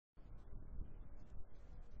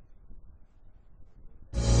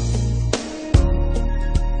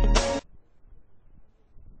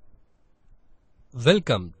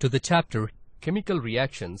Welcome to the chapter Chemical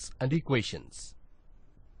Reactions and Equations.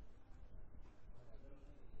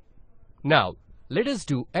 Now, let us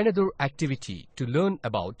do another activity to learn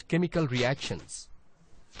about chemical reactions.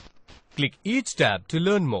 Click each tab to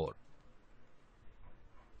learn more.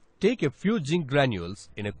 Take a few zinc granules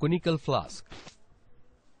in a conical flask.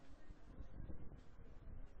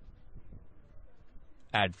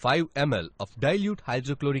 Add 5 ml of dilute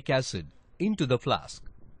hydrochloric acid into the flask.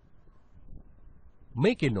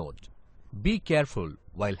 Make a note. Be careful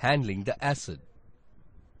while handling the acid.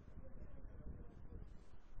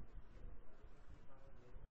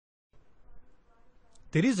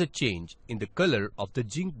 There is a change in the color of the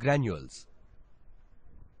zinc granules.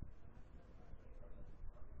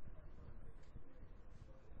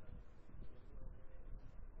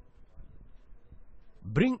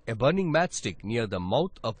 Bring a burning matchstick near the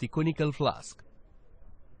mouth of the conical flask.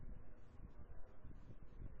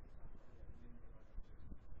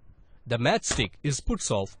 The matchstick is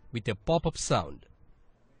put off with a pop-up sound.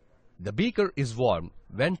 The beaker is warm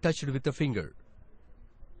when touched with a finger.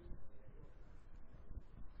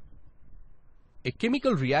 A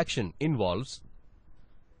chemical reaction involves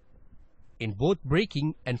in both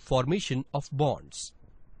breaking and formation of bonds,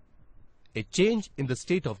 a change in the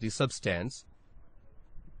state of the substance,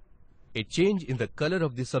 a change in the color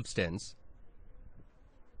of the substance,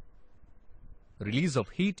 release of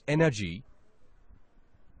heat energy,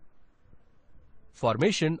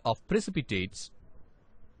 formation of precipitates,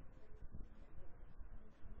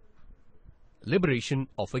 liberation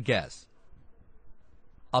of a gas.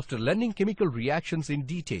 After learning chemical reactions in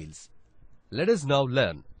details, let us now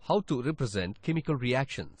learn how to represent chemical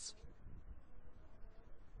reactions.